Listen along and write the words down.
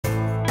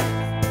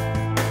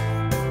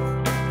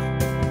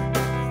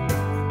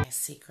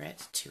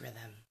secret to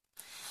rhythm.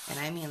 And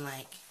I mean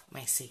like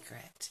my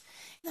secret.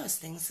 Those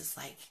things is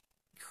like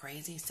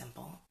crazy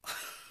simple,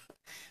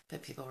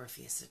 but people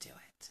refuse to do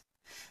it.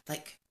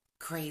 Like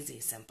crazy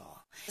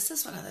simple. This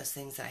is one of those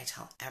things that I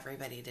tell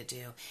everybody to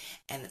do.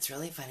 And it's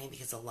really funny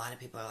because a lot of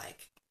people are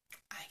like,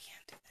 I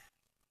can't do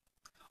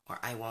that. Or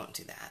I won't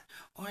do that.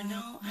 Or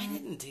no, I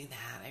didn't do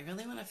that. I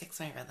really want to fix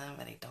my rhythm,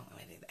 but I don't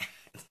want to do that.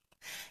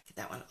 Get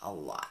that one a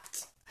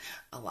lot.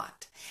 A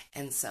lot.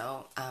 And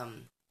so,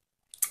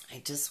 I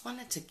just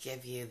wanted to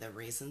give you the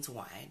reasons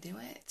why I do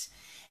it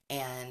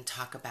and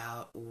talk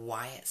about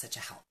why it's such a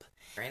help.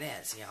 Here it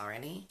is. Y'all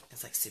ready?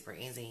 It's like super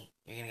easy.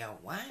 You're going to go,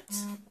 what?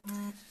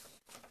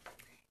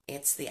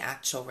 It's the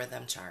actual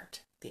rhythm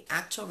chart. The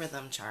actual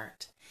rhythm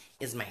chart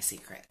is my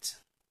secret.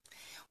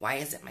 Why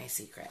is it my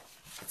secret?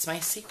 It's my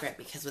secret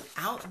because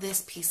without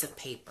this piece of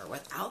paper,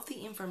 without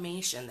the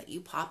information that you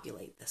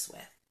populate this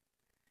with,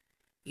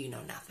 you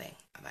know nothing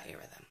about your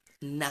rhythm.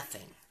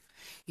 Nothing.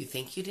 You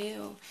think you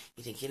do.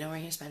 You think you know where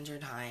you spend your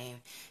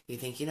time. You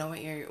think you know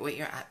what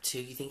you're up to.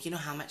 You think you know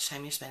how much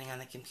time you're spending on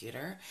the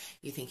computer.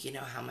 You think you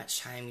know how much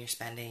time you're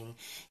spending,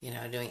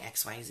 doing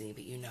XYZ,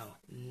 but you know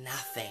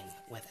nothing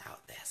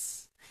without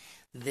this.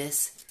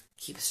 This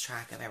keeps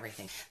track of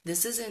everything.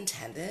 This is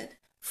intended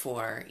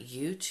for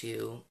you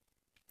to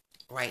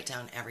write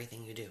down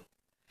everything you do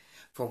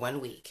for 1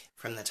 week,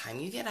 from the time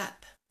you get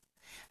up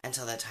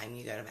until the time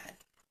you go to bed.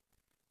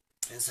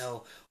 And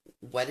so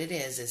what it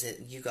is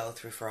that you go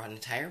through for an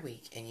entire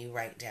week and you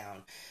write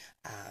down,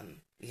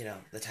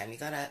 the time you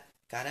got up,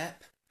 got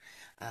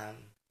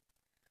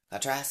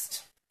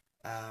dressed,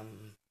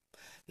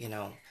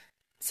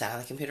 sat on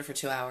the computer for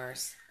 2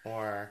 hours,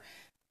 or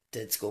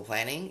did school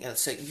planning.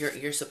 So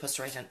you're supposed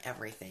to write down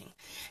everything.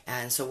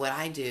 And so what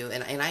I do,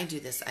 and I do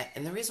this,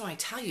 and the reason why I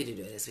tell you to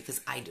do it is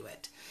because I do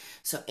it.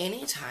 So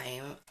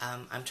anytime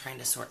I'm trying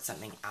to sort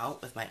something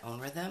out with my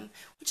own rhythm,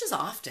 which is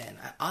often,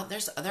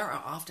 there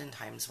are often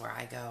times where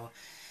I go,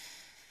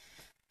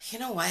 you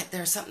know what,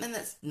 there's something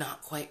that's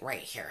not quite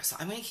right here, so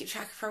I'm going to keep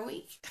track for a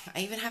week.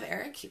 I even have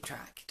Eric keep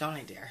track, don't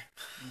I, dear?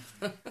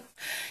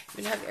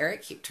 Even have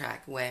Eric keep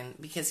track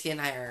because he and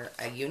I are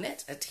a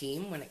unit, a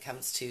team, when it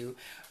comes to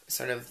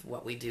sort of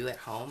what we do at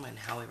home and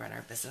how we run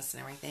our business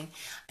and everything.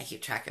 I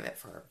keep track of it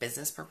for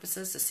business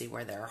purposes to see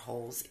where there are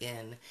holes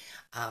in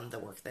the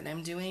work that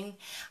I'm doing.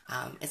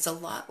 It's a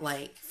lot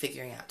like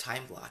figuring out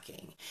time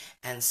blocking.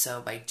 And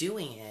so by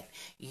doing it,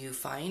 you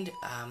find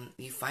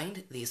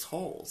these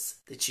holes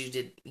that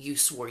you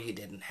swore you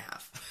didn't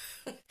have.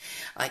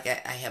 Like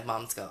I have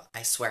moms go,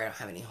 I swear I don't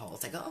have any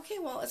holes. I go, okay,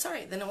 well, it's all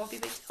right. Then it won't be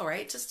a big deal,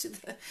 right? Just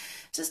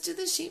do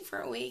the sheet for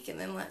a week and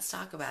then let's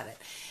talk about it.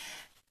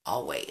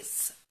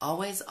 Always,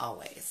 always,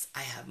 always,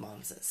 I have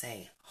moms that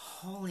say,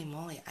 holy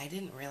moly, I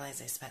didn't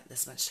realize I spent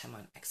this much time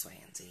on X, Y,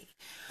 and Z.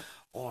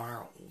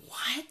 Or,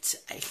 what?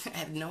 I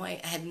had no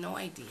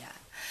idea.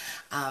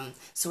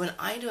 So when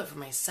I do it for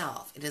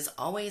myself, it is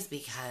always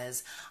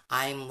because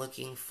I'm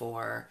looking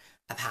for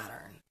a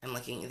pattern. I'm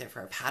looking either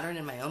for a pattern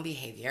in my own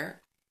behavior,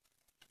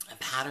 a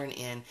pattern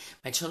in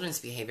my children's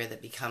behavior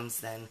that becomes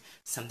then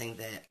something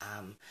that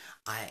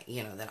I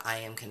am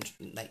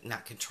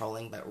not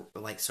controlling, but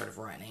like sort of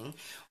running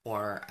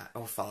or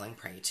falling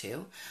prey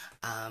to,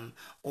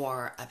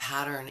 or a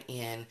pattern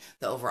in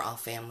the overall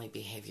family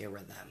behavior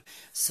rhythm.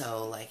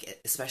 So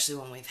like, especially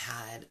when we've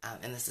had,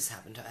 and this has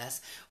happened to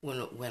us,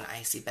 when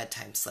I see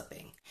bedtime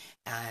slipping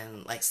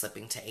and like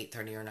slipping to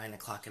 8:30 or 9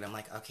 o'clock, and I'm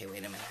like, okay, wait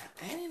a minute,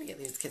 I need to get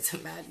these kids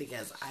in bed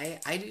because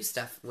I do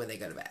stuff when they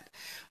go to bed.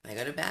 When I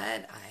go to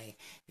bed, I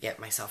get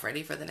myself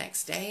ready for the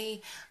next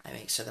day. I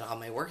make sure that all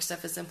my work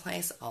stuff is in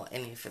place.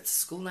 And if it's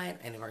school night,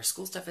 any of our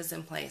school stuff is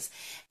in place.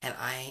 And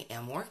I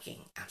am working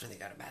after they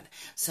go to bed.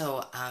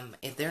 So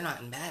if they're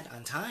not in bed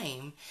on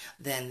time,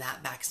 then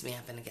that backs me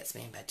up and it gets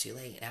me in bed too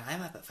late. And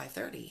I'm up at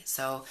 5:30.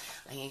 So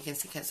you can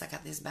see, because I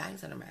got these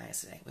bags under my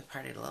eyes today. We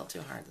partied a little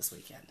too hard this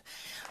weekend.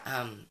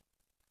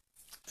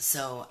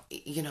 So,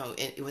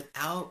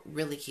 without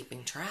really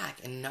keeping track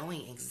and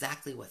knowing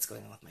exactly what's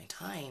going on with my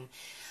time,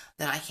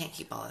 then I can't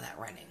keep all of that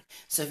running.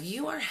 So if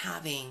you are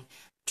having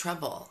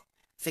trouble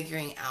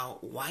figuring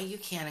out why you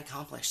can't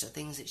accomplish the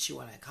things that you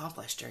want to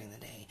accomplish during the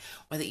day,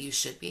 or that you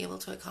should be able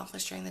to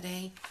accomplish during the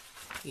day,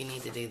 you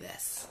need to do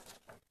this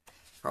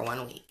for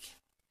 1 week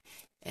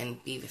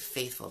and be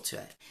faithful to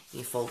it.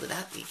 You fold it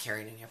up, you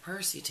carry it in your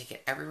purse, you take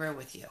it everywhere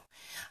with you.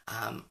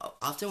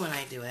 Often when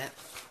I do it,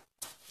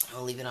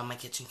 I'll leave it on my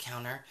kitchen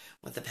counter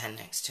with a pen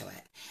next to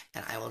it.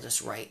 And I will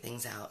just write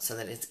things out so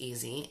that it's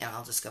easy, and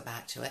I'll just go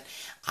back to it.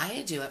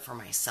 I do it for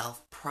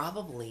myself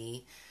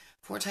probably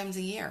 4 times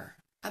a year,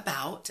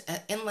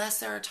 unless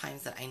there are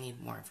times that I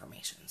need more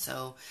information.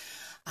 So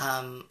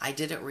I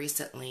did it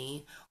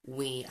recently.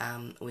 We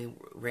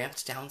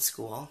ramped down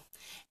school.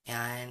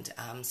 And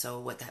so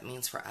what that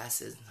means for us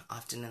is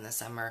often in the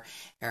summer,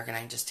 Eric and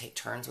I just take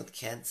turns with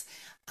kids.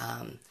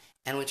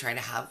 And we try to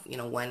have,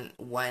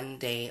 one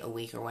day a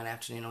week or one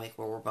afternoon a week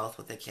where we're both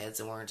with the kids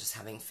and we're just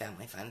having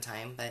family fun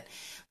time.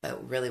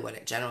 But really, what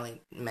it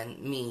generally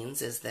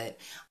means is that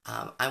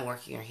I'm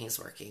working or he's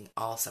working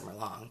all summer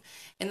long,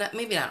 and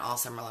maybe not all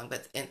summer long,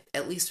 but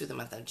at least through the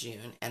month of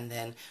June. And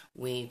then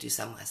we do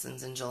some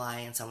lessons in July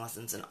and some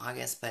lessons in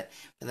August. But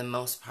for the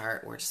most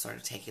part, we're just sort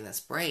of taking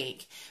this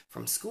break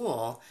from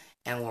school,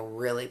 and we're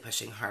really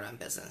pushing hard on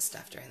business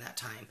stuff during that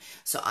time.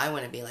 So I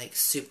want to be like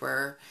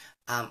super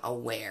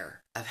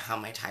aware of how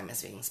my time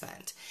is being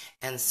spent.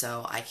 And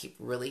so I keep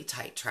really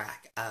tight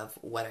track of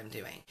what I'm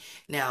doing.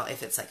 Now,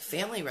 if it's like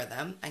family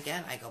rhythm,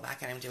 again, I go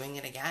back and I'm doing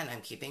it again.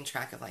 I'm keeping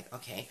track of like,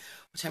 okay,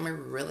 what time are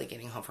we really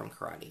getting home from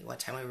karate? What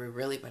time are we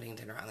really putting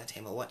dinner on the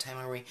table? What time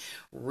are we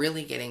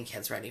really getting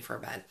kids ready for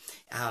bed?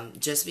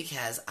 Just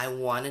because I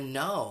want to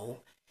know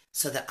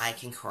so that I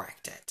can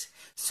correct it.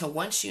 So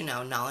once you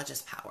know, knowledge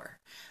is power.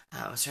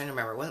 I was trying to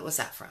remember, what was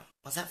that from?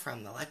 Was that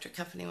from the electric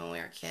company when we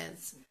were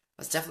kids?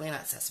 It was definitely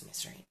not Sesame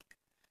Street.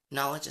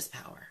 Knowledge is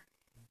power.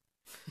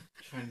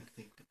 Trying to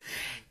think.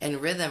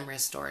 And rhythm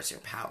restores your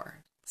power.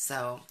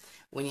 So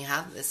when you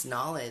have this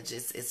knowledge,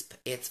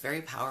 it's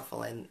very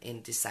powerful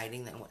in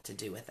deciding then what to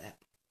do with it.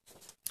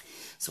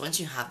 So once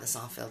you have this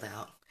all filled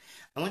out,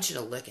 I want you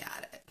to look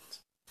at it.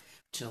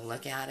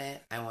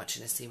 I want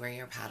you to see where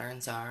your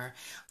patterns are.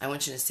 I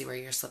want you to see where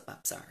your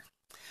slip-ups are.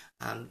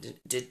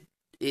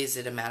 Is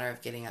it a matter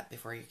of getting up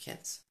before your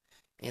kids?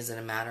 Is it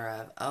a matter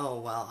of, oh,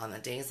 well, on the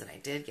days that I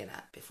did get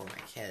up before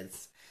my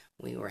kids,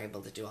 we were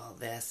able to do all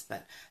this,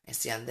 but I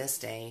see on this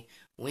day,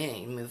 we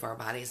didn't move our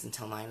bodies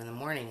until 9 in the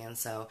morning, and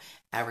so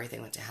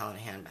everything went to hell in a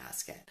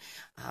handbasket.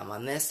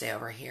 On this day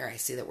over here, I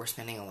see that we're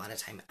spending a lot of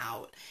time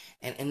out,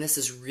 and this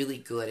is really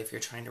good if you're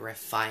trying to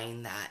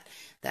refine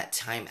that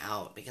time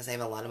out, because I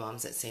have a lot of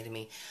moms that say to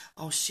me,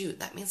 oh, shoot,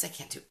 that means I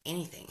can't do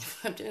anything.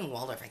 If I'm doing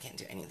Waldorf, I can't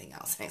do anything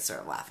else, and I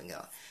sort of laugh and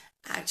go,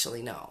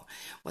 actually, no.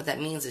 What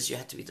that means is you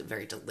have to be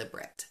very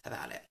deliberate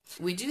about it.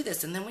 We do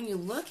this, and then when you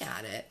look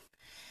at it,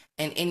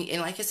 and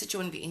like I said, you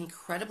want to be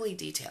incredibly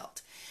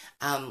detailed.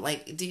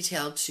 Like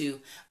detailed to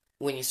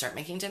when you start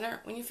making dinner,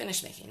 when you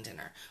finish making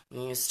dinner,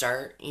 when you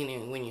start,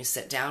 when you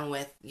sit down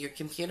with your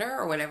computer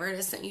or whatever it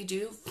is that you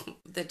do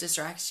that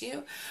distracts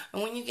you,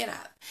 and when you get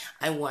up.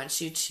 I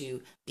want you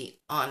to be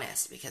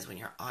honest, because when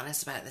you're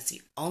honest about it, that's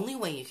the only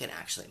way you can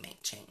actually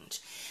make change.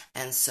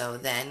 And so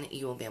then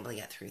you will be able to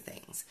get through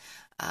things.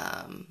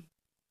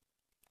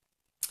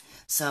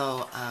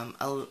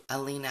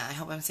 Alina, I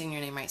hope I'm saying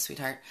your name right,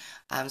 sweetheart,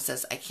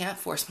 says, I can't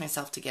force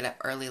myself to get up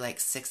early like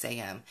 6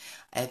 a.m.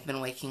 I've been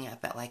waking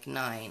up at like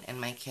 9,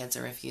 and my kids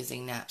are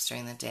refusing naps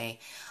during the day.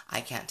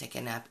 I can't take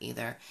a nap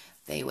either.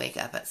 They wake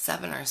up at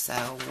 7 or so.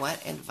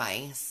 What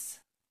advice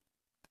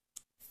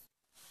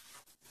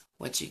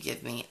would you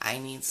give me? I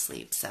need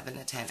sleep 7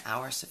 to 10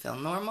 hours to feel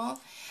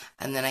normal,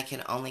 and then I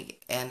can only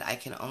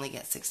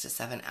get 6 to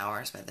 7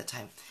 hours by the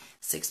time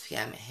 6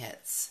 p.m.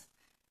 hits.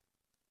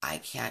 I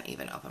can't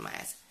even open my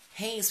eyes.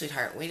 Hey,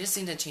 sweetheart, we just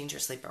need to change your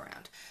sleep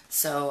around.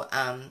 So,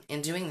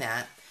 in doing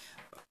that,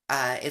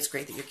 it's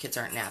great that your kids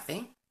aren't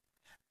napping,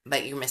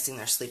 but you're missing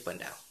their sleep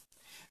window.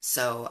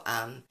 So,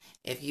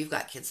 if you've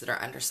got kids that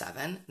are under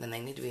 7, then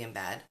they need to be in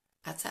bed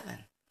at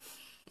 7.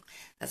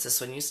 That's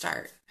just when you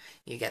start.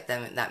 You get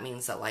them, that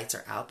means that lights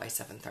are out by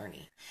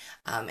 7:30.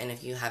 And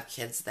if you have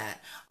kids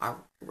that are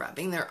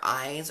rubbing their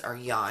eyes or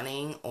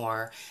yawning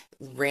or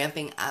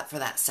ramping up for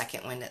that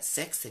second wind at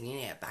 6, then you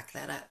need to back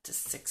that up to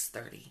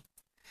 6:30.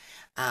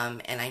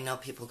 And I know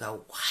people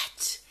go, what?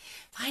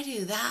 If I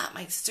do that,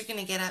 my kids are going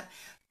to get up.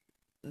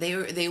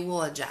 They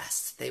will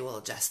adjust. They will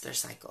adjust their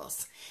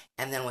cycles.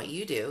 And then what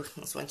you do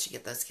is once you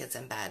get those kids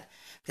in bed,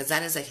 because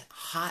that is a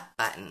hot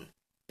button.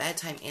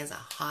 Bedtime is a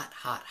hot,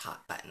 hot,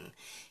 hot button.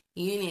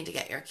 You need to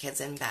get your kids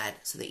in bed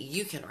so that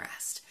you can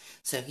rest.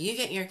 So if you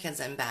get your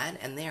kids in bed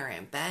and they are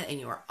in bed and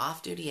you are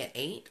off duty at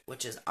 8,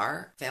 which is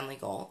our family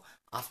goal,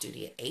 off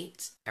duty at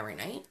 8 every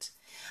night,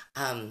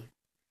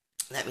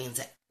 that means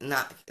that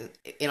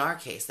in our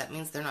case, that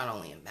means they're not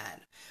only in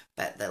bed,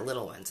 but the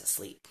little one's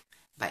asleep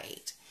by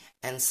 8.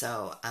 And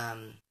so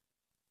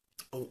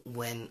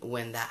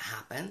when that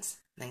happens,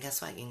 then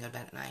guess what? You can go to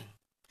bed at 9.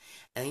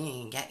 And then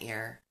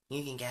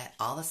you can get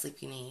all the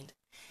sleep you need,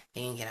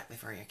 and you can get up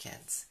before your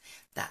kids.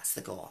 That's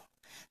the goal.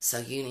 So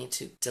you need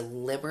to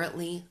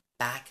deliberately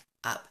back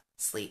up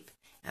sleep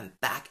and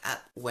back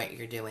up what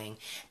you're doing,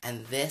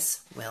 and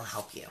this will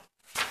help you.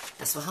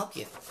 This will help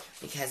you,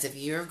 because if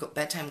your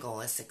bedtime goal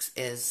is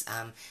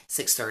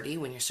 6:30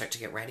 when you start to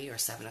get ready, or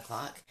 7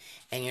 o'clock,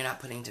 and you're not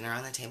putting dinner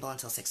on the table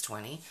until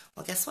 6:20,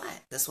 well, guess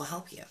what? This will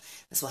help you.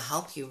 This will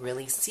help you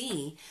really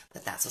see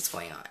that that's what's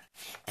going on.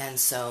 And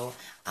so,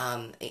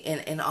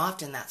 and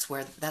often that's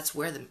where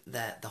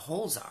the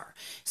holes are.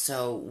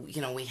 So,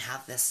 we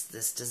have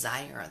this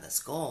desire or this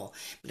goal,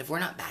 but if we're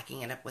not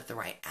backing it up with the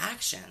right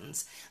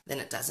actions, then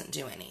it doesn't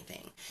do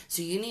anything.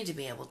 So you need to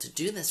be able to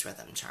do this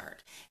rhythm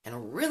chart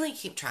and really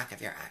keep track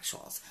of your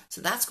actuals.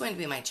 So that's going to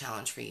be my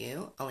challenge for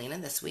you, Alina,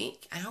 this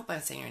week. I hope I'm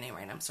saying your name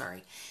right. I'm sorry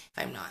if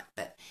I'm not.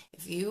 But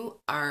if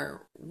you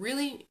are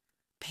really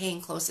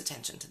paying close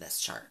attention to this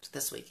chart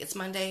this week. It's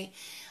Monday.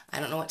 I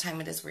don't know what time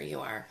it is where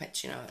you are, but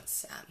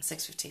it's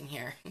 6:15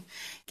 here.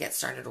 Get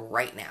started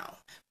right now.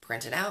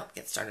 Print it out.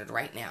 Get started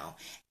right now,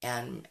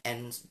 and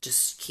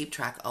just keep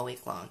track all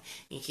week long.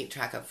 You keep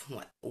track of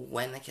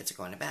when the kids are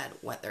going to bed,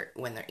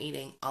 when they're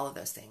eating, all of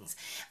those things.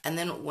 And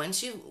then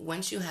once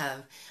you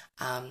have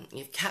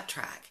you've kept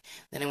track,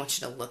 then I want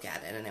you to look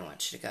at it and I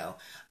want you to go,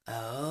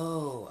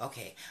 oh,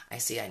 okay, I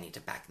see I need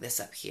to back this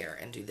up here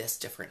and do this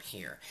different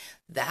here.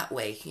 That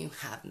way you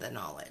have the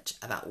knowledge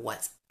about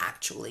what's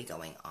actually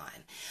going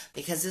on.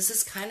 Because this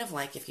is kind of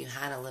like if you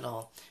had a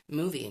little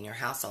movie in your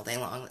house all day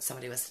long that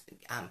somebody was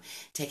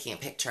taking a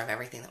picture of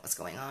everything that was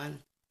going on.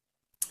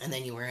 And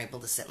then you were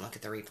able to sit and look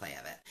at the replay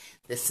of it.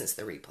 This is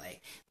the replay.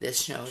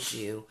 This shows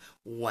you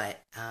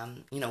what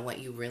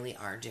you really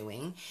are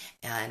doing.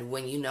 And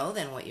when you know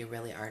then what you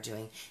really are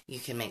doing, you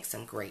can make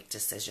some great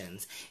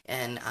decisions.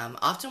 And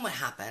often what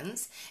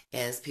happens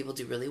is people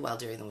do really well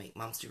during the week.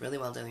 Moms do really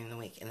well during the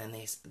week. And then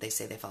they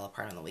say they fall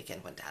apart on the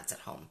weekend when dad's at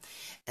home.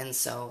 And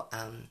so,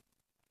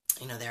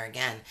 there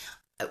again,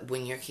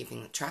 when you're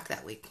keeping track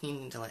that week, you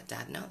need to let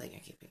dad know that you're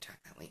keeping track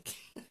that week.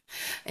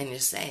 And you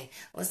say,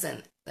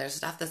 listen, there's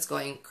stuff that's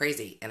going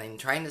crazy and I'm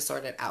trying to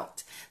sort it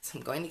out. So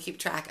I'm going to keep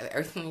track of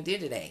everything we do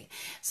today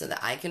so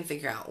that I can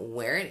figure out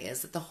where it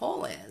is that the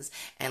hole is.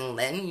 And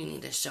then you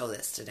need to show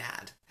this to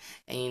dad.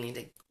 And you need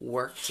to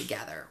work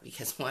together,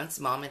 because once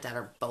mom and dad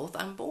are both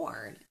on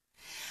board,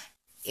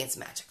 it's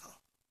magical.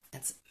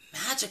 It's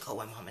magical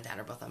when mom and dad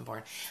are both on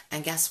board.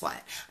 And guess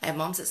what? I have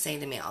moms that say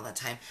to me all the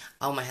time,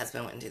 oh, my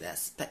husband wouldn't do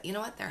this. But you know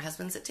what? There are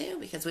husbands that do,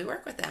 because we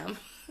work with them.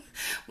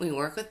 We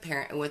work with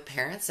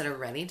parents that are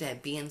ready to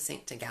be in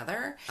sync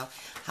together.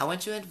 How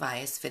would you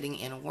advise fitting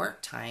in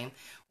work time,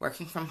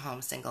 working from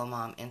home, single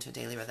mom, into a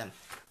daily rhythm?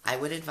 I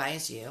would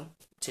advise you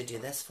to do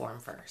this form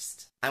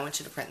first. I want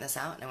you to print this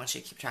out, and I want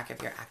you to keep track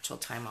of your actual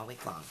time all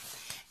week long.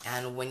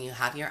 And when you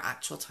have your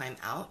actual time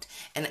out,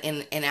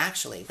 and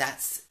actually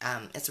that's,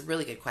 it's a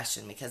really good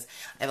question, because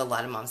I have a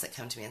lot of moms that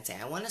come to me and say,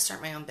 I want to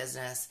start my own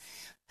business.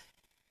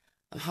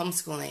 I'm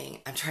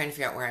homeschooling. I'm trying to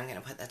figure out where I'm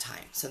going to put the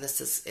time. So this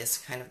is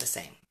kind of the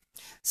same.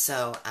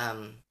 So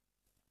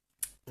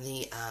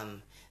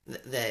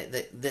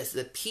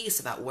the piece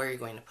about where you're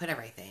going to put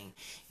everything,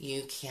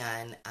 you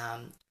can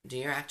do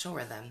your actual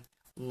rhythm.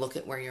 Look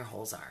at where your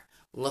holes are.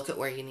 Look at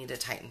where you need to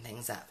tighten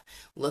things up.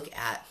 Look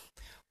at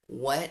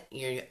what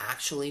you're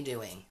actually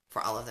doing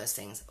for all of those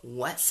things.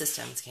 What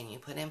systems can you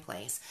put in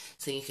place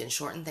so you can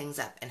shorten things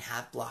up and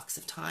have blocks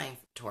of time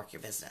to work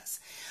your business?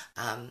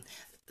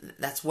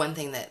 That's one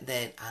thing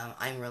that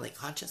I'm really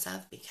conscious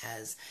of,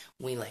 because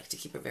we like to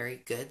keep a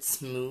very good,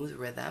 smooth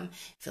rhythm. It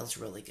feels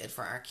really good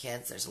for our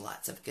kids. There's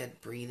lots of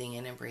good breathing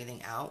in and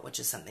breathing out, which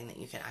is something that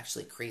you can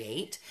actually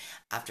create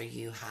after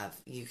you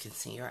can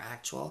see your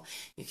actual.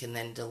 You can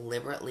then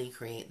deliberately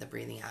create the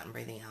breathing out and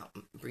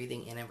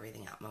breathing in and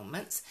breathing out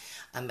moments.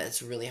 But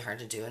it's really hard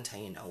to do until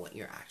you know what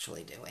you're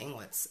actually doing,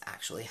 what's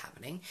actually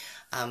happening.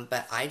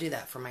 But I do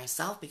that for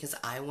myself because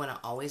I want to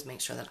always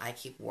make sure that I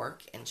keep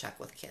work in check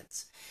with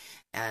kids.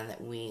 And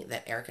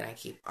that Eric and I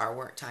keep our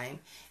work time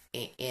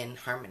in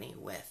harmony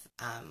with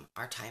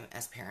our time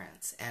as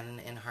parents, and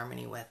in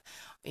harmony with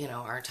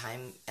our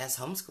time as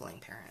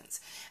homeschooling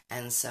parents.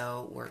 And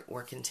so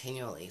we're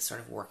continually sort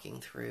of working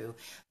through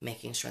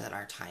making sure that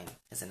our time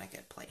is in a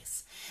good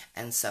place.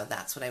 And so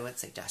that's what I would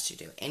suggest you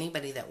do.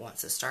 Anybody that wants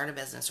to start a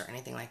business or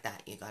anything like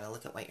that, you got to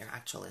look at what your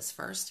actual is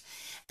first.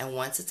 And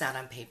once it's out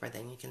on paper,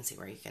 then you can see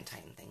where you can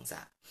tighten things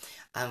up.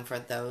 For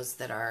those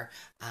that are,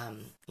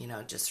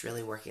 just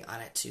really working on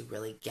it to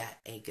really get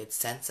a good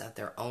sense of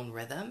their own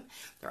rhythm,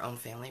 their own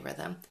family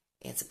rhythm,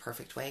 it's a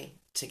perfect way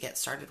to get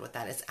started with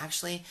that. It's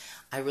actually,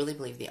 I really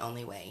believe, the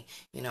only way.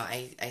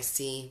 I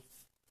see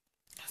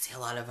a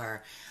lot of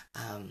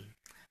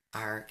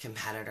our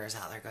competitors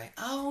out there going,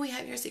 oh, we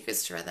have your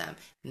secrets to rhythm.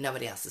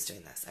 Nobody else is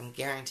doing this. I'm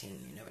guaranteeing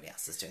you nobody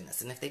else is doing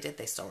this. And if they did,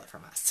 they stole it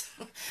from us.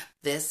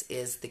 This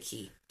is the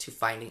key to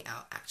finding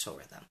out actual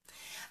rhythm.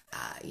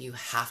 You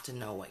have to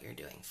know what you're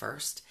doing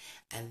first,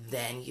 and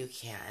then you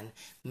can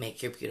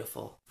make your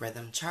beautiful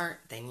rhythm chart.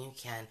 Then you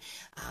can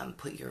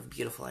put your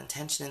beautiful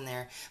intention in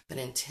there. But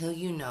until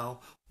you know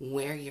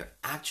where you're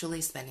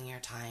actually spending your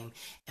time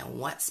and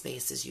what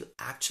spaces you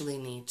actually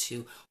need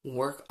to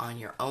work on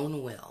your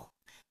own will,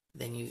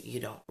 then you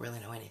don't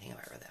really know anything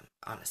about rhythm,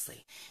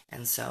 honestly.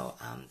 And so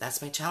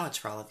that's my challenge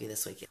for all of you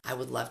this week. I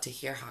would love to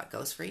hear how it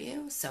goes for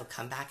you. So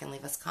come back and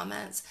leave us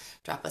comments,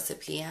 drop us a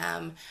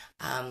PM,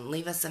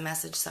 leave us a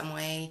message some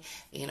way,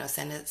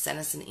 send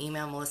us an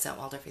email, Melisa at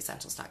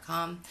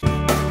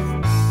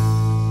WaldorfEssentials.com.